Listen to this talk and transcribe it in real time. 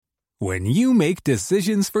When you make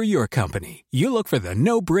decisions for your company, you look for the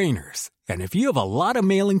no-brainers. And if you have a lot of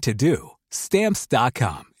mailing to do,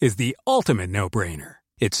 Stamps.com is the ultimate no-brainer.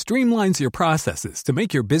 It streamlines your processes to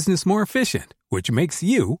make your business more efficient, which makes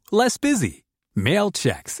you less busy. Mail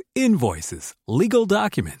checks, invoices, legal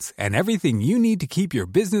documents, and everything you need to keep your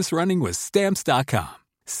business running with Stamps.com.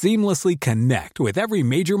 Seamlessly connect with every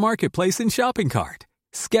major marketplace and shopping cart.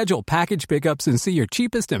 Schedule package pickups and see your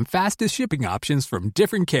cheapest and fastest shipping options from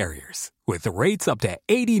different carriers. With rates up to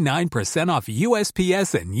 89% off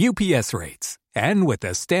USPS and UPS rates. And with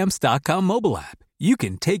the Stamps.com mobile app, you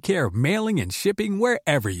can take care of mailing and shipping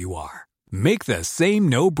wherever you are. Make the same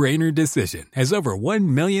no-brainer decision as over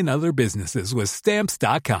 1 million other businesses with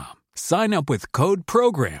Stamps.com. Sign up with code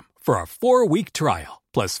PROGRAM for a 4-week trial,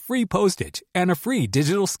 plus free postage and a free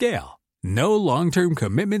digital scale. No long-term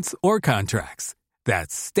commitments or contracts.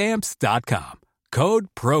 That's Stamps.com. Code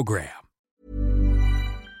PROGRAM.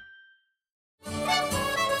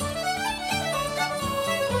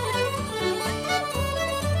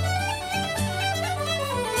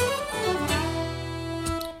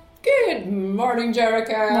 Good morning,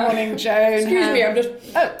 Jerica. Morning, Joan. Excuse me, I'm just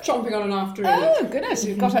chomping on an after eat. Oh, goodness,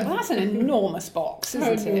 you've got that's an enormous box,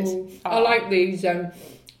 isn't it? I like these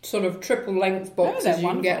sort of triple length boxes you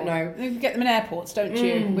can get now. You can get them in airports, don't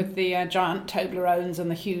you? With the giant Toblerones and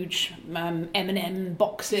the huge M&M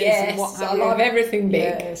boxes. Yes, and what have I love everything big.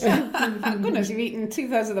 Yes. Goodness, you've eaten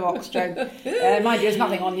 2/3 of the box, Joan. Mind you, there's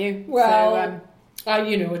nothing on you. Well, so,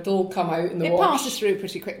 it'll all come out in the wash. It passes through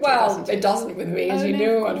pretty quickly, well, doesn't it? It doesn't with me, as you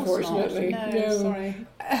know, unfortunately. No, sorry.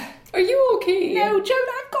 Are you okay? No, Joan,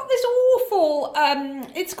 I've got this awful,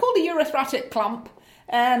 it's called a urethratic clump.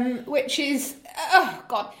 Which is, oh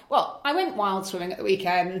God, well, I went wild swimming at the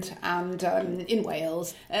weekend and in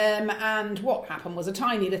Wales, and what happened was a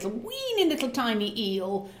tiny little, weeny little tiny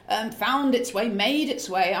eel made its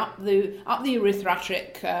way up the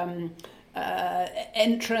urethratic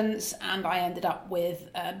entrance, and I ended up with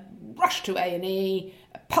a rush to A&E,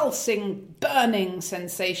 a pulsing, burning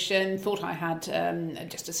sensation. Thought I had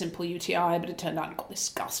just a simple UTI, but it turned out I got this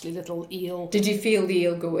ghastly little eel. Did you feel the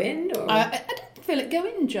eel go in? Or? I didn't feel it go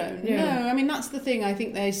in, Joan. Yeah. No, I mean, that's the thing. I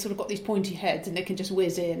think they sort of got these pointy heads and they can just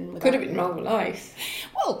whiz in. Could have been rather nice.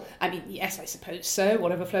 Well, I mean, yes, I suppose so,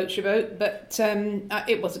 whatever floats your boat. But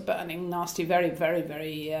it was a burning, nasty, very, very,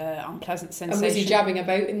 very unpleasant sensation. And was he jabbing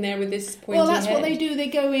about in there with this pointy head? Well, that's what they do. They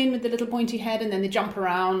go in with the little pointy head and then they jump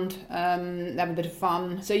around, they have a bit of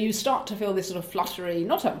fun. So you start to feel this sort of fluttery,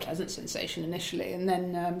 not unpleasant sensation initially, and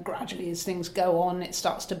then gradually as things go on, it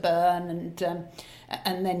starts to burn,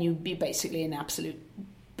 and then you'd be basically in absolute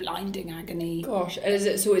blinding agony. Gosh, is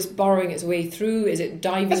it so? It's burrowing its way through. Is it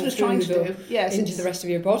diving That's what it's through trying to do. Yes, into the rest of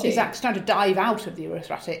your body? Exactly, it's trying to dive out of the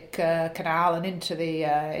urethratic canal and into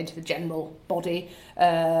the general body,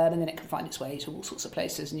 and then it can find its way to all sorts of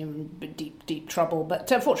places, and you're in deep trouble. But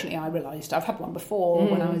fortunately, I realised I've had one before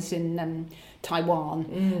when I was in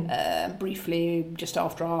Taiwan, briefly just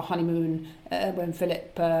after our honeymoon, when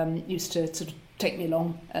Philip used to sort of take me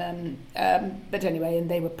along. But anyway, and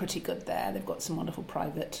they were pretty good there. They've got some wonderful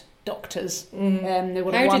private doctors. How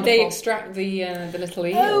did they extract the little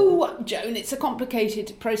eel? Oh, Joan, it's a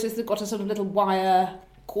complicated process. They've got a sort of little wire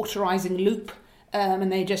cauterizing loop,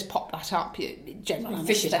 and they just pop that up. General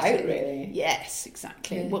fish it out, really. Yes,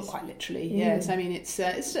 exactly. Yes. Well, quite literally. Yes, I mean it's.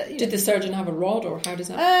 Did the surgeon have a rod, or how does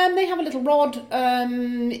that? They have a little rod.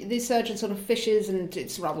 The surgeon sort of fishes, and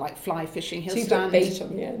it's rather like fly fishing. He'll stand. Put bait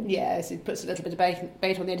on the end. Yes, he puts a little bit of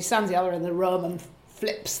bait on the end. He stands the other end of the room and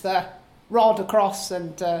flips the rod across,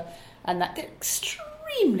 and that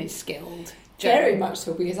extremely skilled. Very much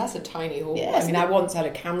so, because that's a tiny hole. Yes, I mean, I once had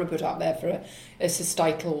a camera put up there for a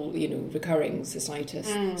cystical, recurring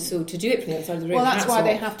cystitis. So to do it from the outside of the room, well, that's why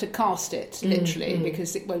they have to cast it literally,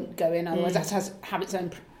 because it won't go in. Otherwise, that has its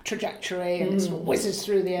own trajectory, and it sort of whizzes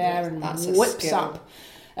through the air and whips up.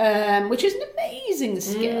 Which is an amazing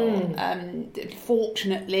skill.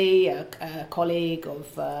 Fortunately, a colleague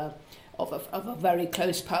of a very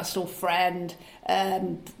close personal friend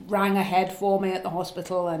rang ahead for me at the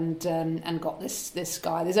hospital and got this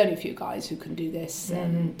guy. There's only a few guys who can do this.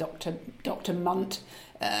 Dr. Munt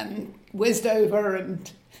whizzed over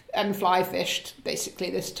and fly fished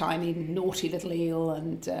basically this tiny naughty little eel,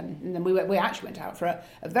 and then we actually went out for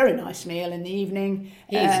a very nice meal in the evening.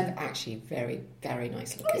 He's actually very, very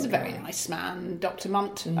nice looking. He's a very nice man, Dr.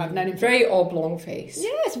 Munt. I've known him very oblong face.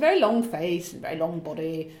 Yes, very long face, very long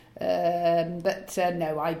body. But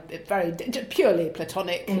no, very purely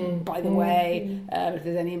platonic. By the way, if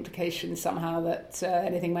there's any implication somehow that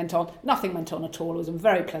anything went on, nothing went on at all. It was a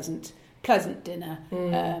very pleasant pleasant dinner,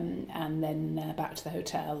 and then back to the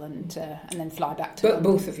hotel, and then fly back to London.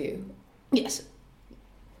 Both of you? Yes.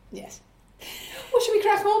 Well, should we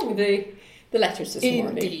crack on with the letters this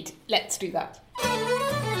morning? Indeed. Let's do that.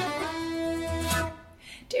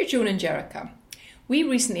 Dear Joan and Jericha, we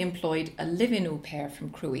recently employed a live-in au pair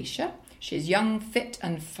from Croatia. She is young, fit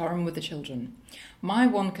and firm with the children. My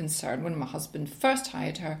one concern when my husband first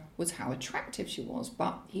hired her was how attractive she was,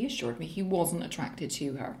 but he assured me he wasn't attracted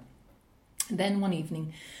to her. Then one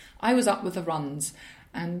evening, I was up with the runs,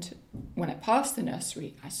 and when I passed the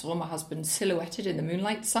nursery, I saw my husband silhouetted in the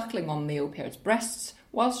moonlight suckling on the au pair's breasts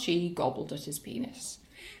whilst she gobbled at his penis.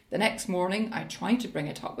 The next morning, I tried to bring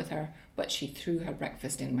it up with her, but she threw her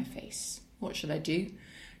breakfast in my face. What should I do?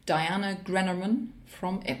 Diana Grennerman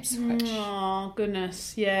from Ipswich. Oh,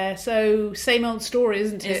 goodness. Yeah, so same old story,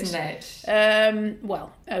 isn't it? Isn't it?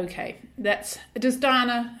 Well, okay. Does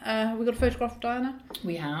Diana... have we got a photograph of Diana?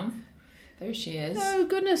 We have. There she is. Oh,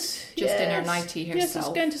 goodness. Just in her nightie herself. Yes, I was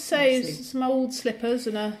going to say, some old slippers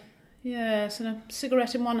and a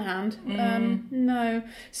cigarette in one hand. No.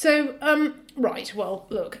 So, right, well,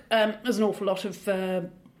 look, there's an awful lot of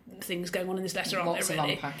things going on in this letter, aren't there, really?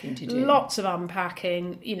 Lots of unpacking to do. Lots of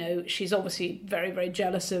unpacking. You know, she's obviously very, very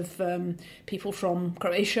jealous of people from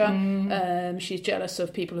Croatia. She's jealous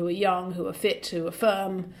of people who are young, who are fit, who are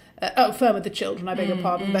firm. Firm with the children, I beg your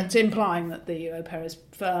pardon, but implying that the au pair is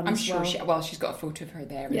firm. I'm sure she's got a photo of her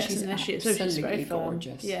there, and she's absolutely very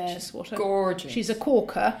gorgeous. Yes, gorgeous. She's a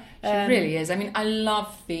corker. She really is. I mean, I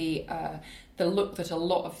love the look that a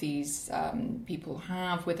lot of these people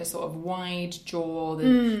have, with a sort of wide jaw,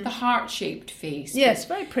 the heart-shaped face. Yes,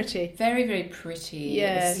 very pretty. Very, very pretty.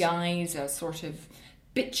 Yes. The eyes are sort of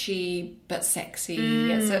bitchy but sexy.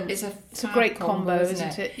 It's a great combo,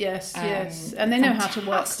 isn't it? Yes, yes. And they know how to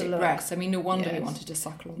work the look. Breasts. I mean, no wonder he wanted to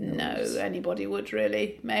suckle on those. No, anybody would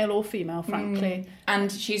really, male or female, frankly.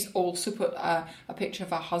 And she's also put a picture of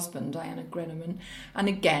her husband, Diana Grennerman, and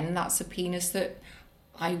again, that's a penis that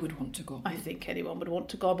I would want to gobble. I think anyone would want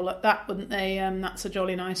to gobble at that, wouldn't they? That's a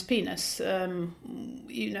jolly nice penis.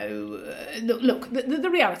 You know, look, the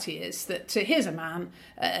reality is that here's a man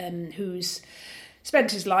who's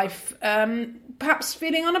spent his life perhaps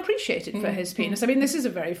feeling unappreciated for his penis. I mean, this is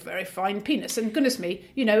a very, very fine penis. And goodness me,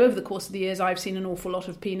 you know, over the course of the years, I've seen an awful lot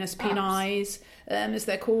of penis, as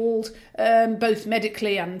they're called, both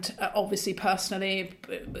medically and obviously personally,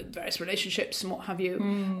 with various relationships and what have you.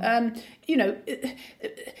 You know...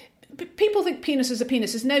 People think penis is a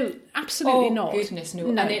penis. Is no, absolutely not. Oh, goodness, no.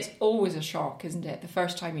 And it's always a shock, isn't it? The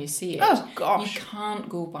first time you see it. Oh, gosh. You can't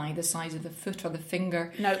go by the size of the foot or the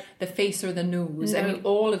finger, no. the face or the nose. No. I mean,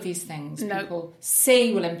 all of these things people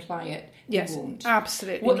say will imply it. Yes, won't.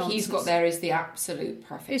 absolutely What nonsense. he's got there is the absolute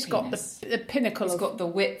perfect He's penis. got the pinnacle He's got the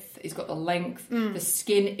width, he's got the length, the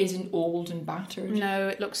skin isn't old and battered. No,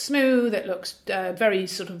 it looks smooth, it looks very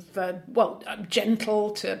sort of,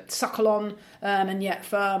 gentle to suckle on, and yet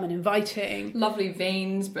firm and inviting. Lovely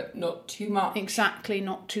veins, but not too much. Exactly,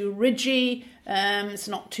 not too ridgy. It's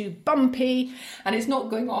not too bumpy. And it's not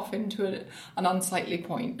going off into an unsightly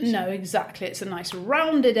point. No, exactly. It's a nice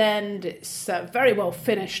rounded end. It's very well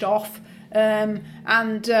finished off.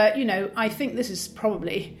 You know, I think this is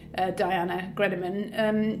probably Diana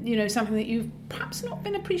Grennerman, you know, something that you've perhaps not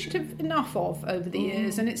been appreciative enough of over the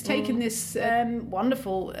years. And it's taken this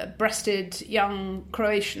wonderful breasted young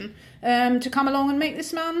Croatian to come along and make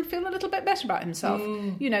this man feel a little bit better about himself.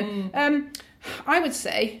 You know, I would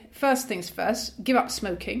say, first things first, give up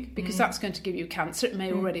smoking, because that's going to give you cancer. It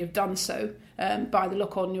may already have done so. By the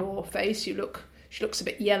look on your face, she looks a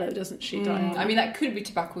bit yellow, doesn't she, Diana? I mean, that could be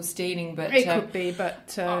tobacco staining, but... It could be,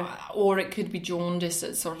 but... or it could be jaundice,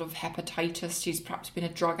 it's sort of hepatitis. She's perhaps been a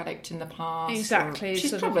drug addict in the past. Exactly.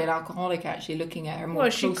 She's probably an alcoholic, actually, looking at her more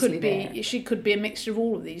closely she could be a mixture of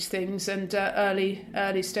all of these things, and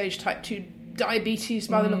early stage type 2 diabetes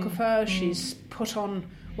by the look of her. She's put on...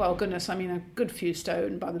 Well, goodness, I mean, a good few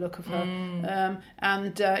stone by the look of her.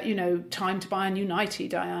 You know, time to buy a new nightie,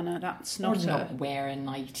 Diana. That's not not wear a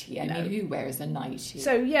nightie. I mean, who wears a nightie?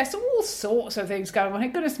 So, yes, all sorts of things going on.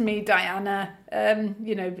 Goodness me, Diana.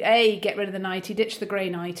 You know, A, get rid of the nightie, ditch the grey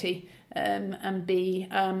nightie. And B,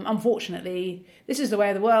 unfortunately, this is the way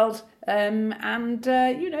of the world.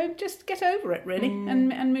 You know, just get over it, really,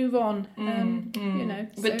 and move on. You know,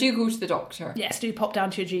 but do go to the doctor. Yes, do pop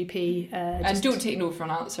down to your GP. And don't take no for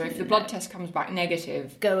an answer. If the blood test comes back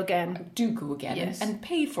negative, go again. Do go again, yes. and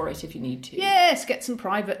pay for it if you need to. Yes, get some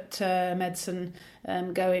private medicine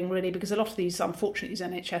going, really, because a lot of these, unfortunately, these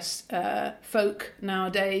NHS folk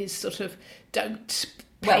nowadays sort of don't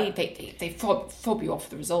Well, they fob you off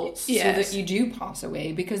the results so that you do pass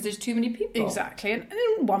away because there's too many people. Exactly. And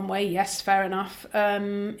in one way, yes, fair enough.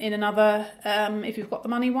 In another, if you've got the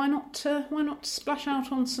money, why not splash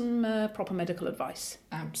out on some proper medical advice?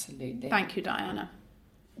 Absolutely. Thank you, Diana.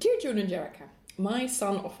 Dear Joan and Jericha, my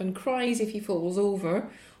son often cries if he falls over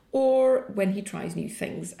or when he tries new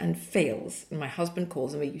things and fails. And my husband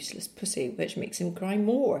calls him a useless pussy, which makes him cry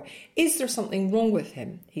more. Is there something wrong with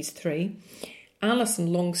him? He's 3.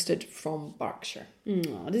 Alison Longstead from Berkshire.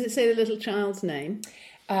 Does it say the little child's name?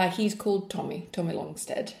 He's called Tommy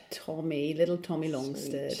Longstead. Little Tommy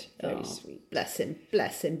Longstead. Sweet, very sweet. Bless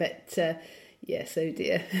him. But yes, oh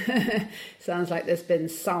dear. Sounds like there's been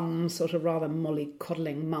some sort of rather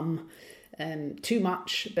mollycoddling mum. Too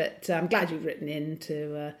much, but I'm glad you've written in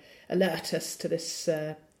to alert us to this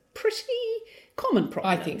pretty common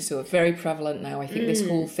problem. I think so. Very prevalent now. I think this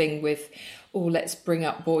whole thing with, let's bring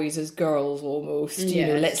up boys as girls almost. You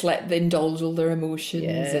know, let's let them indulge all their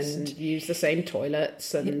emotions and use the same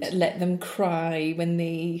toilets and let them cry when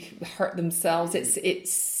they hurt themselves.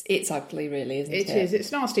 It's ugly, really, isn't it? It is.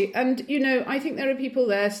 It's nasty. And, you know, I think there are people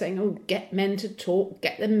there saying, get men to talk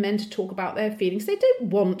about their feelings. They don't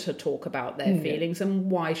want to talk about their feelings, and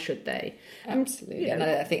why should they? Absolutely. And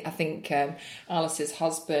I think Alice's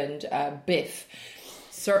husband, Biff,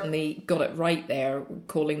 certainly got it right there,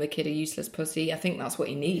 calling the kid a useless pussy. I think that's what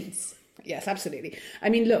he needs. Yes, absolutely. I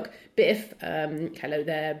mean, look, Biff, hello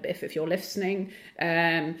there, Biff, if you're listening.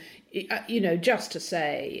 You know, just to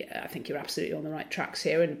say, I think you're absolutely on the right tracks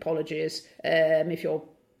here, and apologies if you're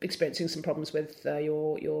experiencing some problems with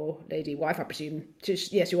your lady wife, I presume.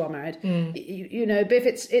 Yes, you are married. You know, Biff,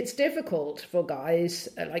 it's difficult for guys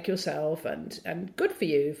like yourself, and good for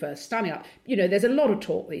you for standing up. You know, there's a lot of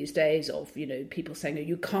talk these days of, you know, people saying,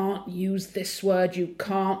 you can't use this word, you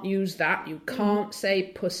can't use that, you can't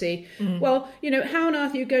say pussy. Well, you know, how on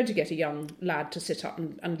earth are you going to get a young lad to sit up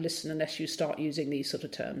and listen unless you start using these sort of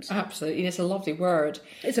terms? Absolutely. It's a lovely word.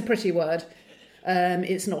 It's a pretty word.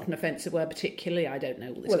 It's not an offensive word particularly. I don't know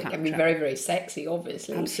all this. Well, it can be very, very sexy,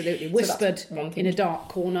 obviously. Absolutely. Whispered in a dark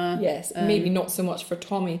corner. Yes, maybe not so much for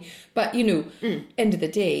Tommy. But, you know, end of the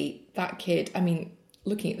day, that kid, I mean,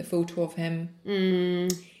 looking at the photo of him,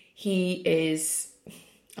 he is,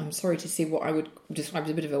 I'm sorry to say what I would describe as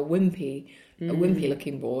a bit of a wimpy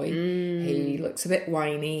looking boy. He looks a bit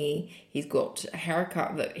whiny. He's got a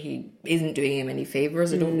haircut that he isn't doing him any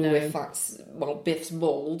favours. I don't know if that's, Biff's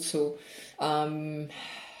bald, so I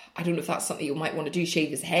don't know if that's something you might want to do, shave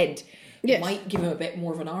his head. Yes. It might give him a bit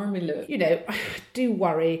more of an army look. You know, I do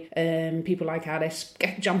worry people like Alice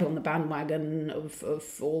jumping on the bandwagon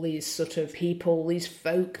of all these sort of people, these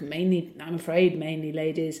folk, mainly, I'm afraid, mainly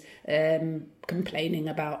ladies, complaining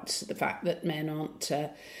about the fact that men aren't,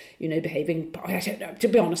 you know, behaving. I don't know. To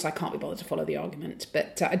be honest, I can't be bothered to follow the argument.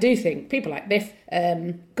 But I do think people like Biff,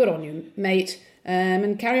 good on you, mate.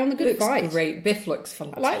 And carry on the good fight. Great. Biff looks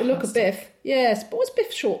fantastic. I like the look of Biff. Yes. But what's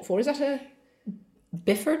Biff short for? Is that a...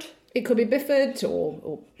 Bifford? It could be Bifford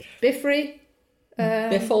or Biffrey.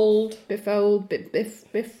 Biffold.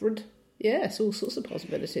 Bifford. Yes, all sorts of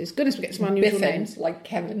possibilities. Goodness, we get some unusual names. Like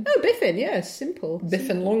Kevin. Oh, Biffin, yes, simple.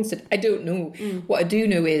 Biffin Longstead. I don't know. What I do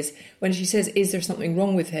know is, when she says, is there something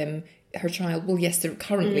wrong with him, her child, well, yes, there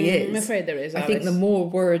currently is. I'm afraid there is, I think the more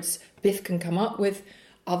words Biff can come up with,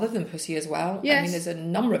 other than pussy as well. Yes. I mean, there's a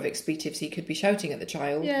number of expletives he could be shouting at the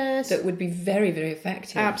child that would be very, very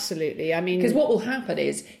effective. Absolutely. I mean, because what will happen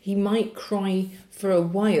is he might cry for a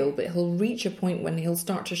while, but he'll reach a point when he'll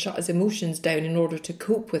start to shut his emotions down in order to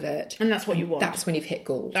cope with it. And that's what you want. That's when you've hit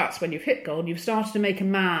gold. That's when you've hit gold. You've started to make a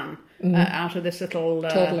man out of this little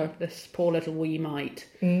toddler, this poor little wee mite.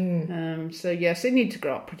 So yes, they need to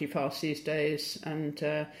grow up pretty fast these days. And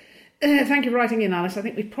thank you for writing in, Alice. I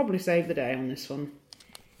think we've probably saved the day on this one.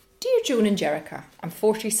 Dear Joan and Jericha, I'm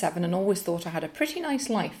 47 and always thought I had a pretty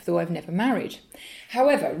nice life, though I've never married.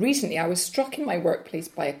 However, recently I was struck in my workplace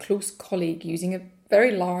by a close colleague using a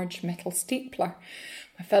very large metal stapler.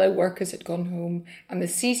 My fellow workers had gone home and the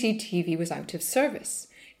CCTV was out of service.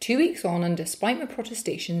 2 weeks on, and despite my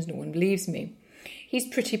protestations, no one believes me. He's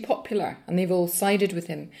pretty popular and they've all sided with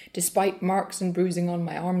him, despite marks and bruising on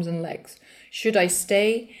my arms and legs. Should I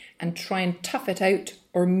stay and try and tough it out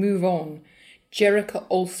or move on? Jericha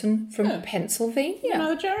Olsen from Pennsylvania.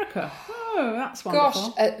 Another Jericha. Oh, that's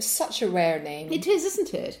wonderful. Gosh, such a rare name. It is,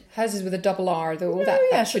 isn't it? Hers is with a double R, though. No,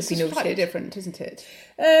 that should be noted. Slightly different, isn't it?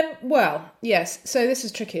 Well, yes. So this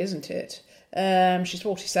is tricky, isn't it? She's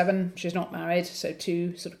 47. She's not married. So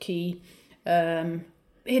two sort of key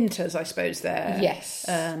hinters, I suppose, there. Yes.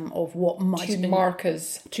 Of what might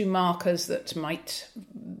two markers that might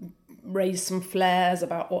raised some flares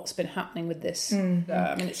about what's been happening with this. I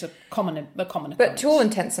mean, it's a common occurrence. But to all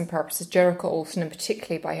intents and purposes, Jericha Olsen, and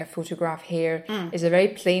particularly by her photograph here, is a very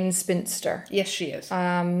plain spinster. Yes, she is.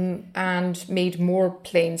 And made more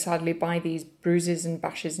plain, sadly, by these bruises and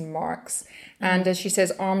bashes and marks. And as she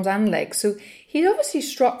says, arms and legs. So he obviously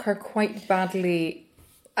struck her quite badly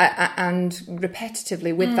and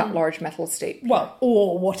repetitively with that large metal stapler. Well,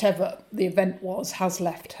 or whatever the event was has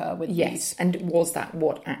left her with Yes, these. and was that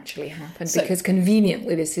what actually happened? Because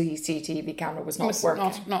conveniently the CCTV camera was not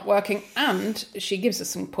working. Not working. And she gives us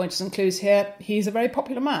some pointers and clues here. He's a very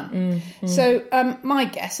popular man. So my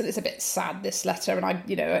guess, and it's a bit sad, this letter, and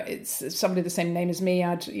it's somebody the same name as me.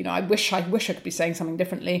 I wish I could be saying something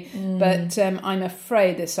differently, but I'm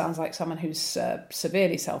afraid this sounds like someone who's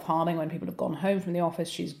severely self-harming. When people have gone home from the office,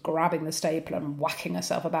 she's grabbing the stapler and whacking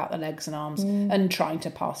herself about the legs and arms and trying to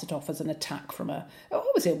pass it off as an attack from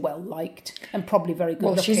obviously a well-liked and probably very good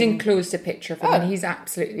looking. Well, she's enclosed a picture of him and he's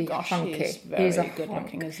absolutely hunky. He's very good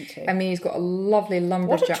looking, isn't he? I mean, he's got a lovely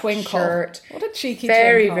lumberjack shirt. What a cheeky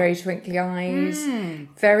very, twinkle. very twinkly eyes.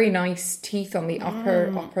 Very nice teeth on the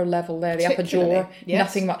upper level there, the upper jaw. Yes.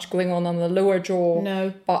 Nothing much going on the lower jaw.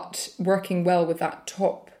 No. But working well with that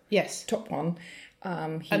top one.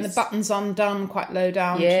 And the button's undone quite low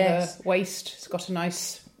down to the waist. It's got a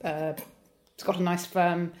nice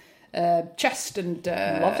firm chest and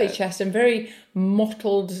lovely chest and very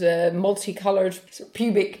mottled, multicoloured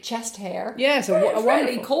pubic chest hair. Yes, a fairly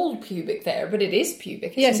wonderful cold pubic there, but it is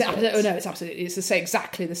pubic. Yes, isn't it? it's absolutely. It's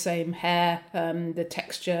exactly the same hair, the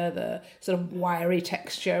texture, the sort of wiry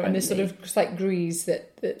texture, and the sort of slight grease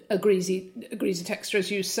a greasy texture,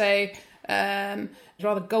 as you say.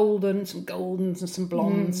 Rather golden, some goldens and some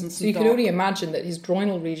blondes and some so you dark. can only imagine that his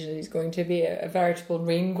groinal region is going to be a veritable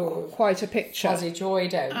rainbow. Quite a picture. Fuzzy joy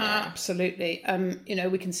down there. Absolutely.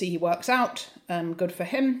 We can see he works out. Good for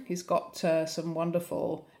him. He's got some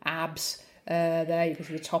wonderful abs there. You can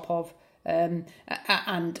see the top of. And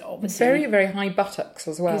obviously very, very high buttocks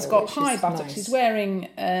as well. He's got high buttocks. Nice. He's wearing,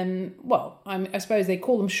 I suppose they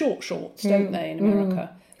call them short shorts, don't they, in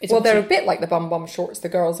America? They're a bit like the bum shorts the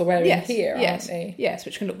girls are wearing here, aren't they? Yes,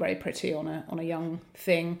 which can look very pretty on a young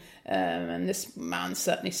thing. And this man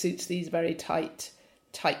certainly suits these very tight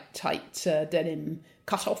denim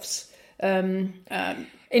cut-offs.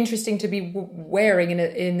 Interesting to be wearing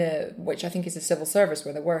in a which I think is a civil service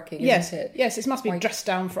where they're working. Yes, isn't it? Yes, it must be dress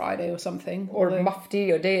down Friday or something, or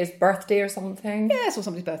mufti or his birthday or something. Yes, or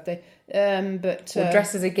somebody's birthday. Or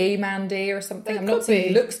dress as a gay man day or something. I'm not saying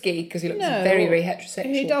he looks gay because he looks very, very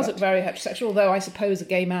heterosexual. He does look very heterosexual, although I suppose a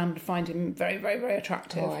gay man would find him very, very, very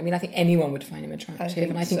attractive. I mean, I think anyone would find him attractive,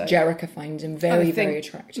 and I think Jericha finds him very, very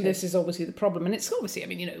attractive. This is obviously the problem, and it's obviously,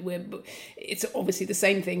 it's obviously the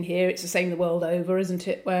same thing here. It's the same the world over, isn't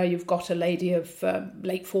it? Where you've got a lady of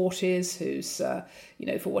late 40s who's,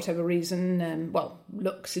 for whatever reason,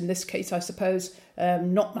 looks in this case, I suppose,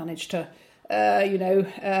 not managed to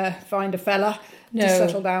find a fella to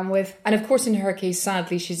settle down with. And of course, in her case,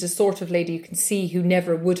 sadly, she's the sort of lady you can see who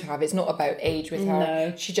never would have. It's not about age with her.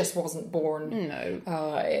 No. She just wasn't born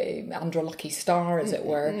under a lucky star, as it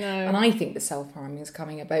were. No. And I think the self-harming is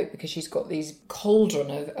coming about because she's got these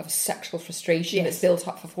cauldron of sexual frustration that's built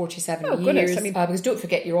up for 47 years. Goodness. Because don't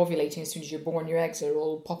forget, you're ovulating as soon as you're born. Your eggs are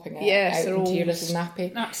all popping out, they're into all your little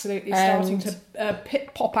nappy. Absolutely starting to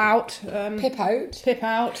pip out. Pip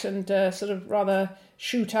out and sort of rather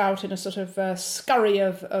shoot out in a sort of scurry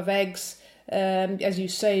of eggs, as you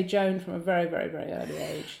say, Joan, from a very, very, very early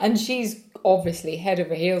age. And she's obviously head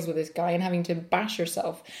over heels with this guy and having to bash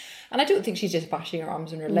herself. And I don't think she's just bashing her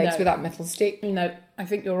arms and her legs with that metal stick. No, I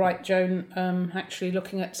think you're right, Joan. Actually,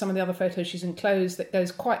 looking at some of the other photos she's enclosed, that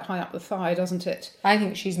goes quite high up the thigh, doesn't it? I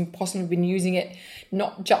think she's possibly been using it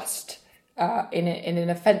not just in an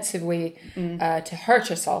offensive way to hurt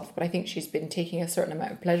herself, but I think she's been taking a certain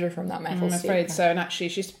amount of pleasure from that metal stapler. I'm afraid so. And actually,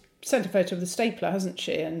 she's sent a photo of the stapler, hasn't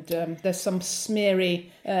she? And there's some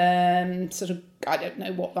smeary sort of, I don't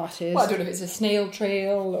know what that is. Well, I don't know if it's a snail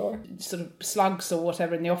trail or sort of slugs or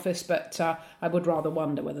whatever in the office, but I would rather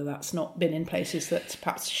wonder whether that's not been in places that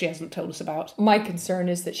perhaps she hasn't told us about. My concern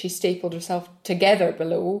is that she stapled herself together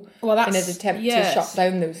below in an attempt to shut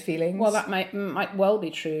down those feelings. Well, that might well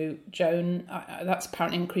be true, Joan. That's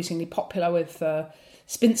apparently increasingly popular with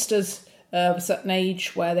spinsters of a certain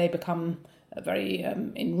age, where they become very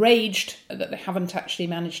enraged that they haven't actually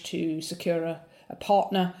managed to secure a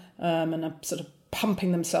partner and are sort of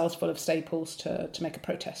pumping themselves full of staples to make a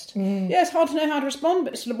protest. Yeah, it's hard to know how to respond,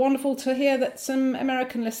 but it's wonderful to hear that some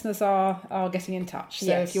American listeners are getting in touch.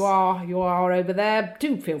 So if you are over there,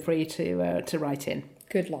 do feel free to write in.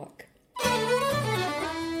 Good luck.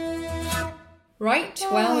 Right,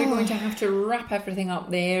 well, we're going to have to wrap everything up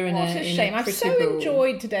there. What a shame. I've so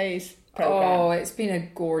enjoyed today's programme. Oh, it's been a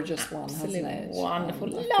gorgeous one, hasn't it? Wonderful.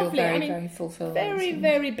 Lovely. Very fulfilled. Very,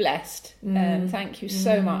 very blessed. Thank you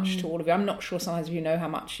so much to all of you. I'm not sure sometimes you know how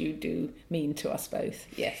much you do mean to us both.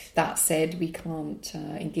 Yes. That said, we can't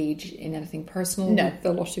engage in anything personal with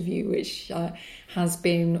a lot of you, which has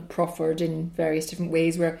been proffered in various different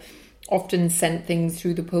ways. We're often sent things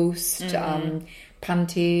through the post,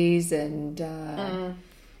 panties and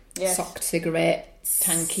socked cigarettes,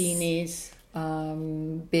 tankinis,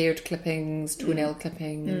 beard clippings, toenail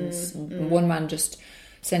clippings. One man just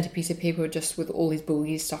sent a piece of paper just with all his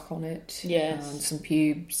bogies stuck on it. Yes. And some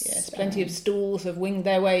pubes. Yes, plenty of stools have winged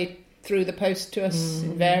their way through the post to us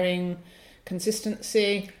in varying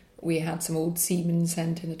consistency. We had some old semen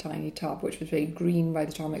sent in a tiny tub, which was very green by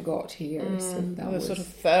the time it got here. So that was sort of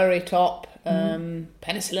furry top.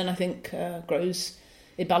 Penicillin, I think, grows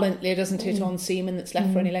ebulliently, doesn't it, on semen that's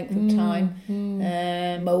left for any length of time.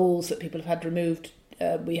 Moles that people have had removed.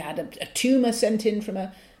 We had a tumour sent in from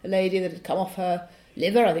a lady that had come off her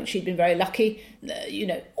liver. I think she'd been very lucky.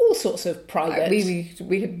 All sorts of private.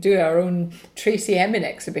 We could do our own Tracy Emin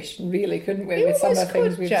exhibition, really, couldn't we? With some of the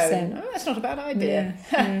things we've sent. Oh, that's not a bad idea.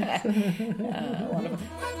 Wonderful.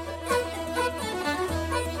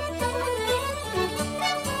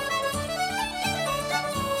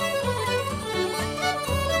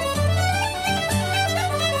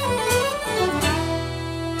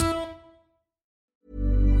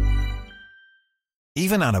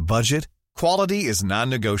 Even on a budget, quality is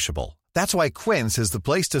non-negotiable. That's why Quince is the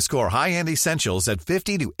place to score high-end essentials at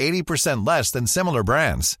 50 to 80% less than similar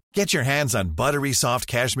brands. Get your hands on buttery soft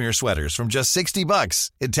cashmere sweaters from just $60,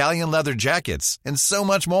 Italian leather jackets, and so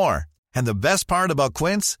much more. And the best part about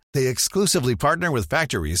Quince, they exclusively partner with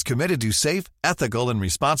factories committed to safe, ethical, and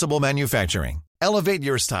responsible manufacturing. Elevate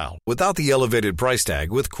your style without the elevated price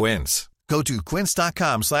tag with Quince. Go to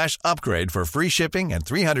quince.com/upgrade for free shipping and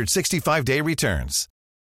 365-day returns.